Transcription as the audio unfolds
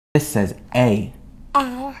This says A.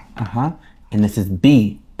 A. And this is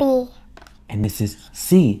B. B. And this is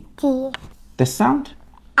C. D. This sound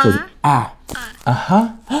says A.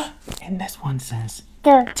 And this one says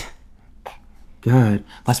D. Good.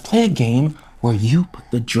 Let's play a game where you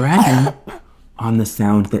put the dragon on the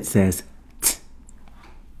sound that says T.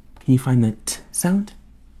 Can you find the T sound?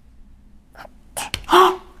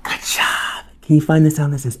 Oh, good job. Can you find the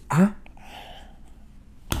sound that says A?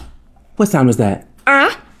 What sound was that?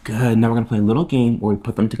 A. Good. Now we're going to play a little game where we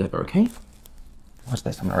put them together, okay? Watch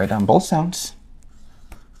this. I'm going to write down both sounds.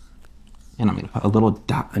 And I'm going to put a little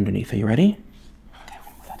dot underneath it. You ready? Okay,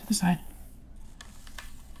 we'll move that to the side.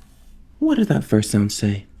 What does that first sound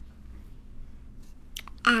say?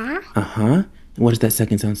 A. And what does that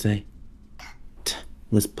second sound say? T.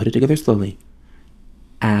 Let's put it together slowly.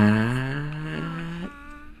 At.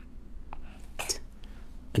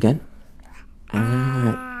 Again.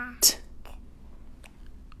 At.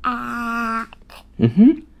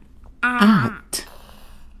 At.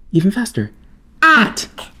 Even faster. At.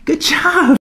 Good job.